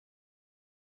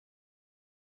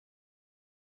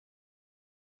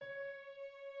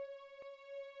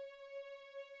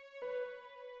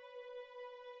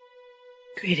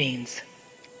Greetings,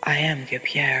 I am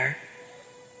Pierre.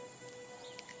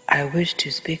 I wish to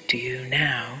speak to you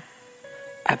now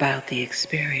about the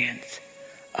experience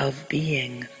of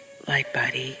being light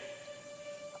body.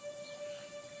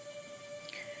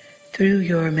 Through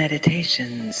your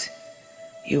meditations,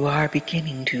 you are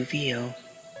beginning to feel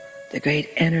the great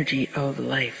energy of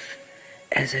life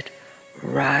as it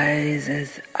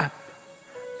rises up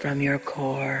from your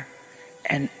core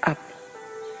and up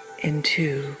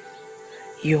into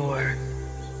your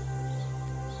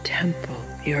temple,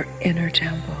 your inner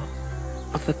temple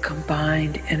of the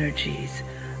combined energies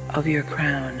of your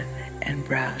crown and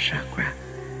brow chakra.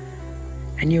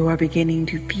 And you are beginning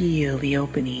to feel the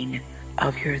opening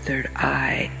of your third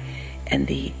eye and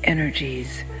the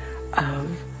energies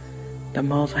of the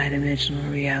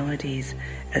multidimensional realities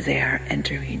as they are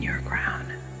entering your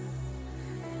crown.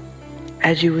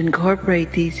 As you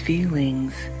incorporate these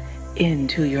feelings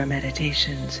into your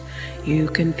meditations, you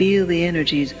can feel the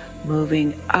energies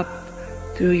moving up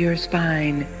through your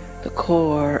spine, the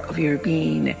core of your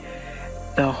being,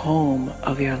 the home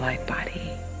of your light body.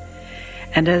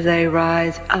 And as they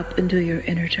rise up into your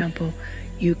inner temple,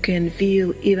 you can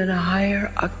feel even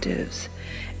higher octaves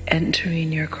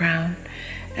entering your crown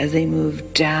as they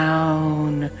move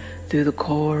down through the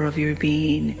core of your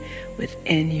being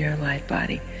within your light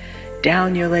body,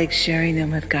 down your legs, sharing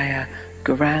them with Gaia,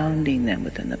 grounding them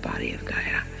within the body of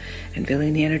Gaia, and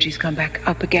feeling the energies come back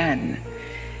up again.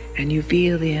 And you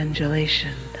feel the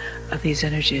undulation of these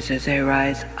energies as they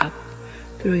rise up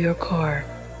through your core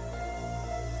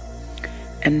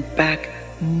and back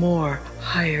more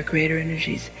higher, greater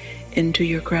energies into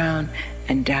your crown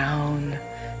and down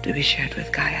to be shared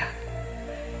with Gaia.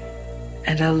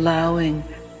 And allowing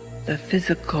the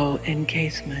physical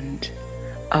encasement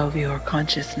of your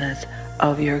consciousness,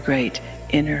 of your great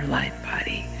inner light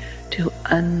body, to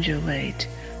undulate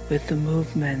with the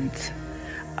movements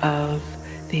of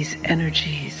these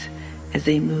energies as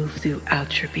they move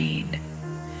throughout your being.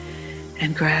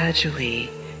 And gradually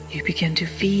you begin to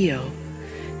feel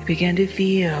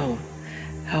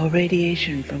how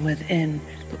radiation from within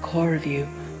the core of you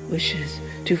wishes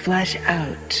to flash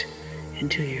out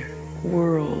into your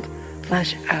world,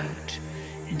 flash out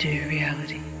into your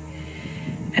reality.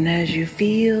 And as you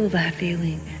feel that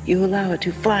feeling, you allow it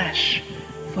to flash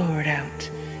forward out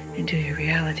into your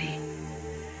reality.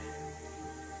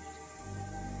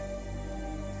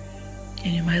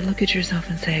 And you might look at yourself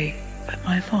and say, but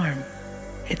my form,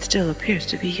 it still appears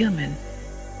to be human.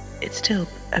 It still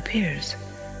appears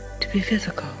to be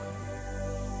physical.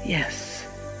 Yes,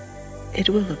 it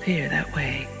will appear that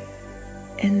way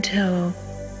until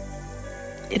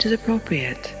it is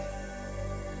appropriate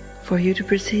for you to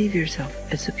perceive yourself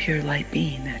as the pure light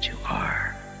being that you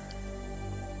are.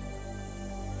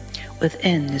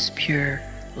 Within this pure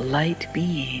light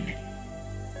being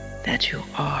that you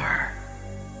are,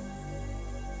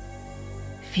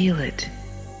 feel it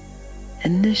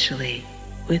initially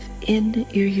within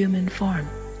your human form.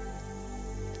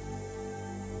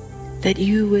 That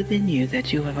you within you,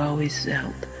 that you have always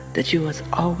felt, that you was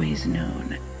always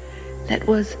known, that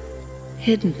was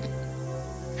hidden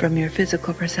from your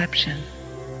physical perception.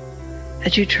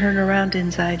 As you turn around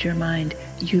inside your mind,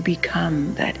 you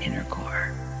become that inner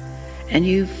core. And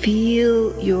you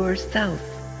feel yourself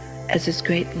as this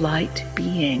great light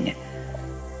being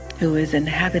who is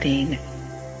inhabiting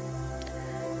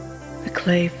the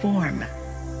clay form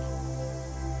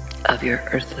of your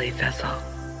earthly vessel.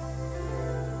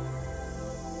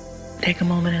 Take a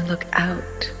moment and look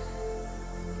out,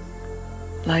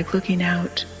 like looking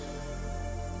out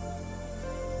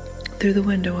through the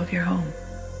window of your home,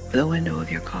 or the window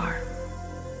of your car.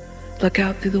 Look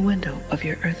out through the window of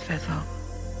your earth vessel,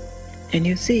 and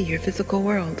you see your physical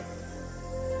world.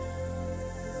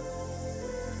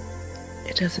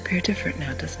 It does appear different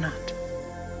now, does not?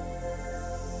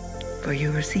 For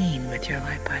you are seeing with your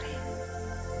light body.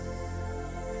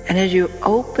 And as you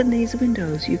open these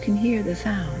windows, you can hear the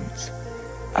sounds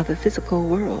of the physical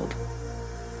world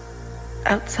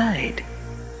outside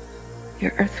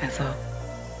your earth vessel.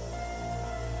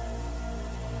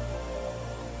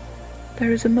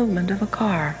 There is a movement of a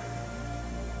car.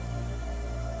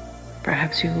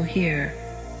 Perhaps you will hear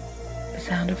the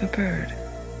sound of a bird.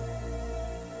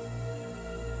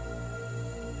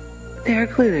 They are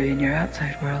clearly in your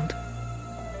outside world,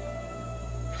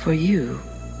 for you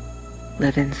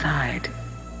live inside.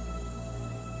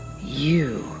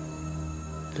 You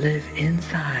live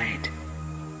inside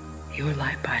your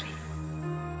light body.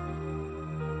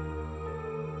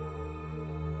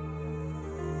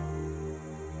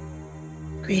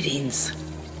 Greetings,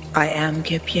 I am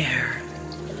Pierre.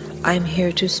 I'm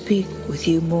here to speak with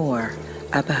you more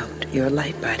about your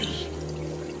light body.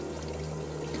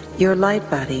 Your light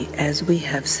body, as we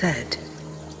have said,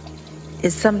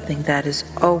 is something that is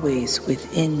always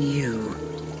within you.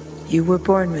 You were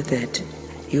born with it.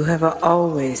 You have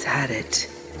always had it.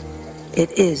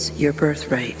 It is your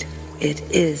birthright. It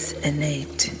is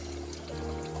innate.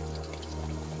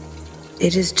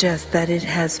 It is just that it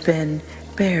has been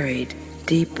buried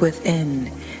deep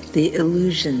within the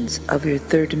illusions of your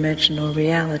third-dimensional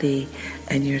reality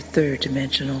and your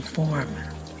third-dimensional form.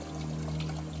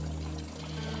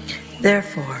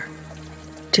 Therefore,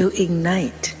 to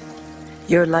ignite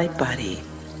your light body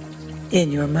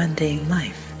in your mundane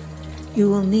life, you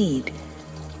will need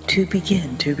to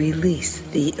begin to release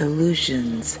the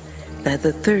illusions that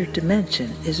the third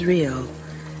dimension is real,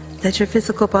 that your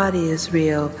physical body is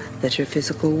real, that your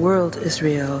physical world is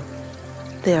real.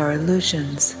 They are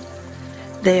illusions.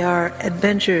 They are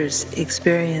adventures,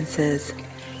 experiences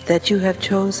that you have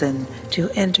chosen to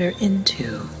enter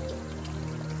into.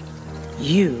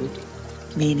 You,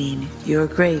 meaning your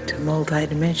great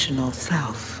multidimensional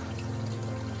self.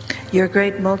 Your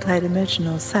great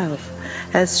multidimensional self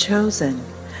has chosen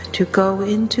to go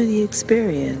into the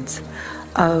experience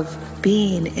of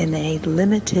being in a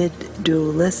limited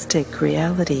dualistic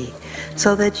reality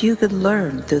so that you could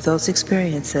learn through those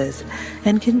experiences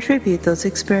and contribute those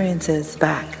experiences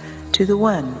back to the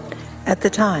One at the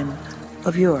time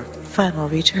of your final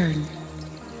return.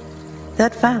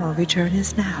 That final return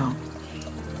is now.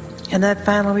 And that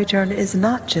final return is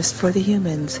not just for the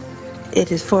humans.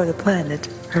 It is for the planet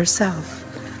herself.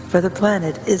 For the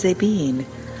planet is a being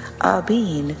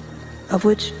of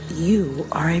which you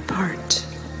are a part.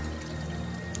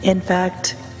 In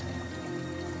fact,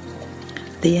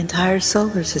 the entire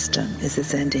solar system is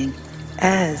ascending,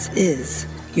 as is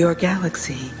your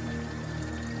galaxy.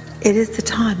 It is the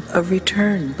time of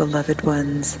return, beloved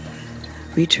ones.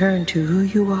 Return to who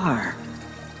you are,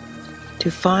 to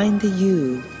find the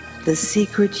you, the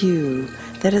secret you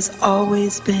that has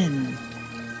always been.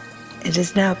 It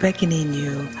is now beckoning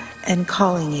you and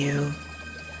calling you.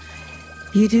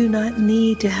 You do not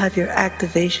need to have your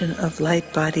activation of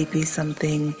light body be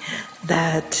something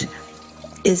that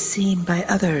is seen by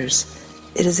others.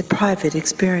 It is a private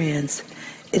experience.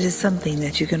 It is something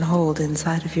that you can hold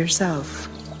inside of yourself.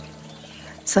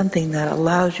 Something that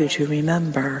allows you to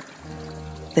remember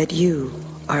that you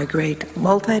are a great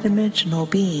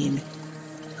multidimensional being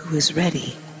who is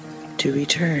ready to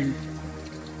return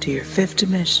to your fifth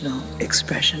dimensional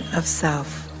expression of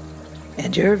self.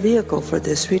 And your vehicle for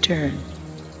this return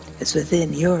is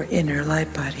within your inner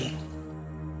light body.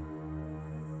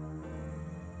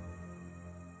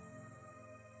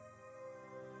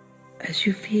 As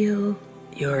you feel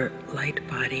your light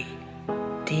body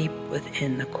deep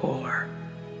within the core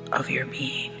of your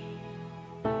being,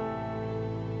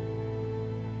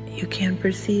 you can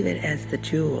perceive it as the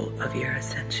jewel of your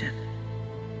ascension.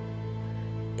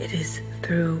 It is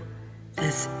through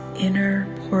this inner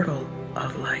portal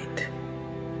of light,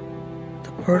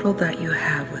 the portal that you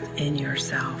have within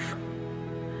yourself,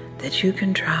 that you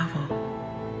can travel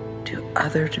to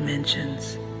other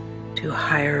dimensions, to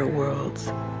higher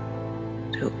worlds,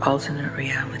 to alternate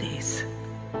realities.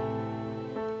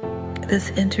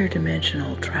 This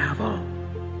interdimensional travel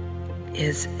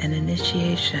is an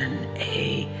initiation,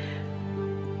 a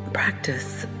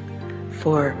practice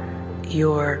for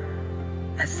your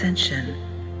ascension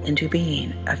into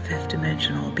being a fifth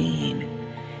dimensional being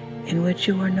in which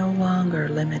you are no longer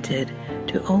limited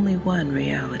to only one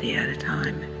reality at a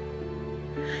time.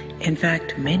 In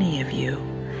fact, many of you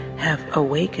have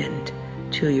awakened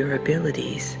to your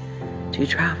abilities to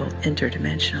travel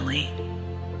interdimensionally.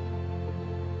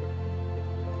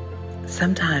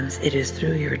 Sometimes it is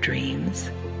through your dreams.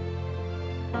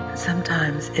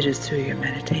 Sometimes it is through your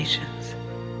meditations.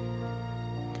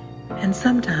 And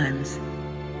sometimes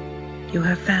you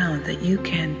have found that you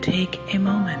can take a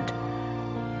moment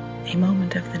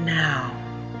of the now,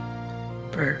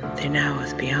 for the now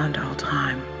is beyond all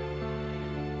time,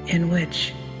 in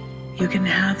which you can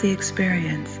have the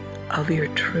experience of your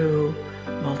true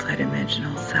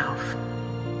multidimensional self.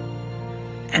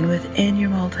 And within your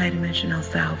multidimensional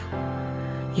self,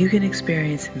 you can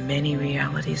experience many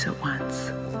realities at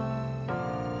once.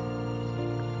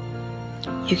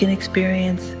 You can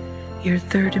experience your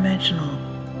third dimensional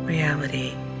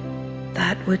reality,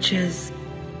 that which is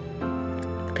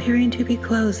appearing to be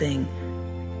closing,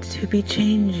 to be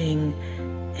changing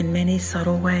in many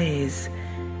subtle ways.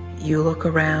 You look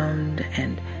around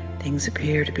and things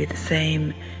appear to be the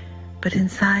same, but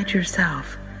inside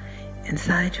yourself,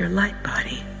 inside your light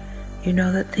body, you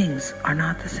know that things are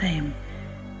not the same.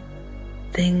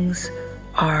 Things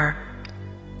are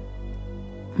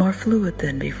more fluid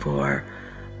than before,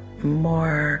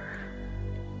 more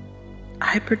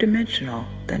hyperdimensional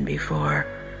than before.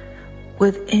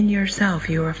 Within yourself,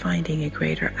 you are finding a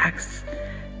greater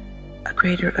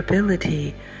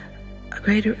ability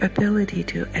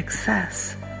to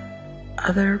access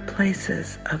other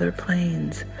places, other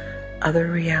planes, other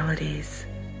realities.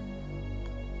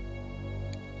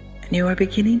 And you are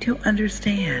beginning to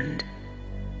understand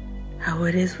how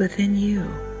it is within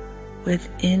you,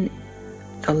 within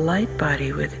the light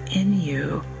body within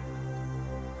you,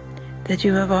 that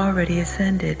you have already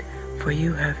ascended, for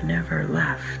you have never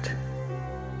left.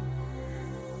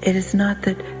 It is not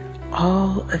that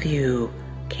all of you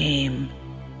came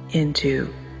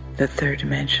into the third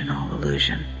dimensional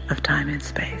illusion of time and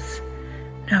space.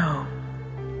 No,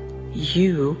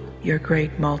 you, your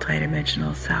great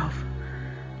multidimensional self,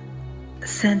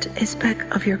 sent a speck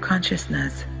of your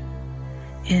consciousness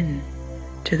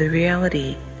into the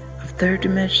reality of third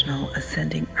dimensional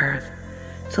ascending Earth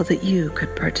so that you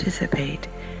could participate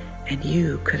and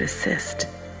you could assist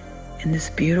in this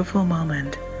beautiful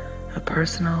moment of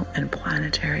personal and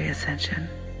planetary ascension.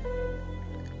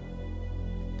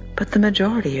 But the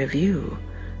majority of you,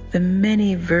 the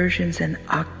many versions and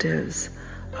octaves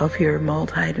of your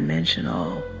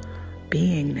multidimensional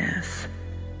beingness,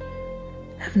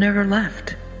 have never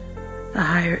left the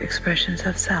higher expressions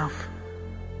of self.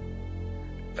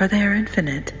 For they are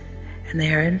infinite, and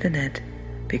they are infinite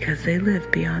because they live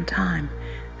beyond time,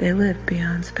 they live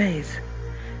beyond space.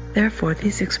 Therefore,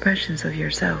 these expressions of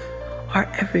yourself are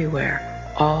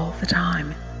everywhere, all the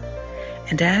time.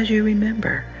 And as you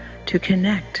remember to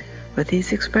connect with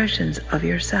these expressions of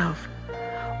yourself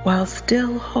while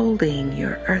still holding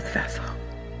your earth vessel,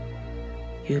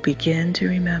 you begin to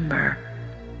remember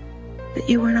that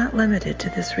you are not limited to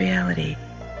this reality.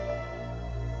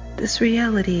 This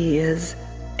reality is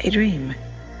a dream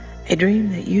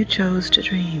that you chose to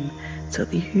dream so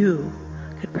that you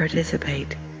could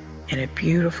participate in a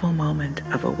beautiful moment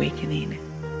of awakening.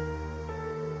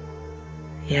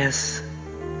 Yes,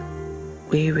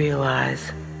 we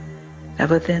realize that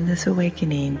within this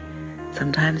awakening,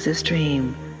 sometimes this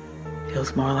dream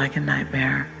feels more like a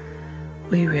nightmare.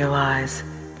 We realize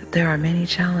that there are many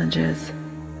challenges,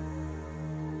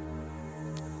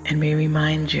 and we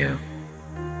remind you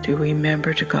to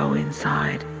remember to go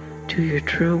inside to your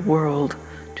true world,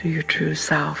 to your true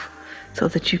self, so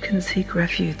that you can seek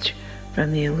refuge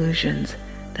from the illusions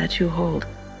that you hold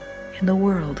in the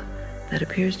world that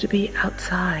appears to be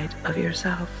outside of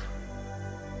yourself.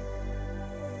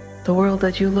 The world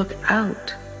that you look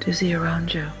out to see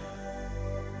around you.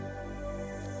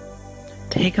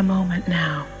 Take a moment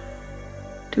now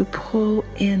to pull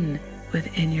in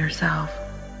within yourself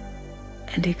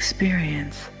and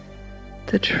experience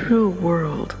the true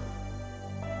world,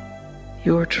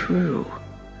 your true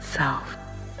self.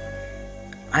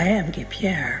 I am Guy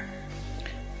Pierre.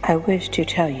 I wish to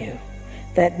tell you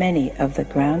that many of the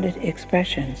grounded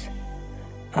expressions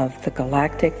of the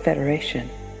Galactic Federation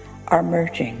are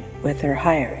merging with their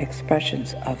higher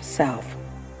expressions of self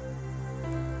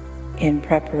in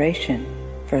preparation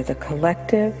for the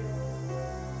collective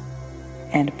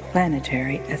and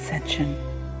planetary ascension.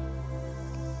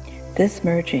 This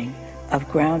merging of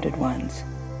grounded ones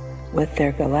with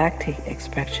their galactic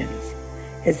expressions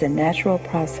is a natural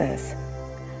process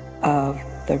of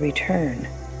the return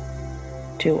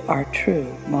to our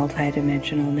true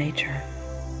multidimensional nature.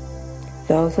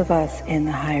 Those of us in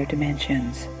the higher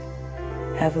dimensions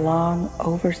have long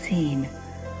overseen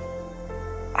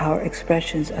our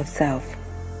expressions of self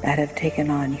that have taken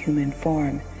on human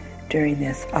form during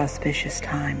this auspicious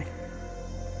time.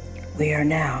 We are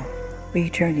now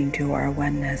returning to our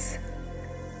oneness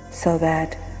so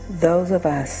that those of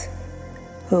us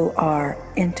who are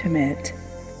intimate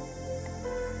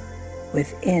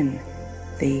within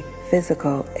the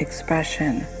physical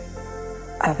expression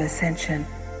of ascension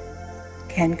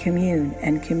can commune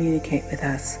and communicate with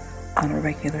us on a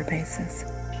regular basis.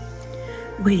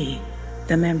 We,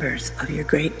 the members of your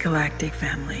great galactic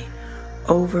family,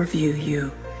 overview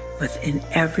you within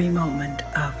every moment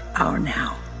of our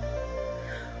now.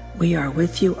 We are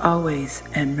with you always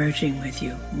and merging with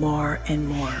you more and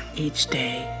more each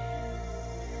day.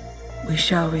 We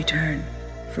shall return,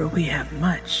 for we have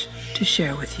much to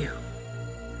share with you.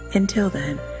 Until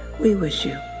then, we wish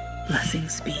you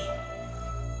blessings be.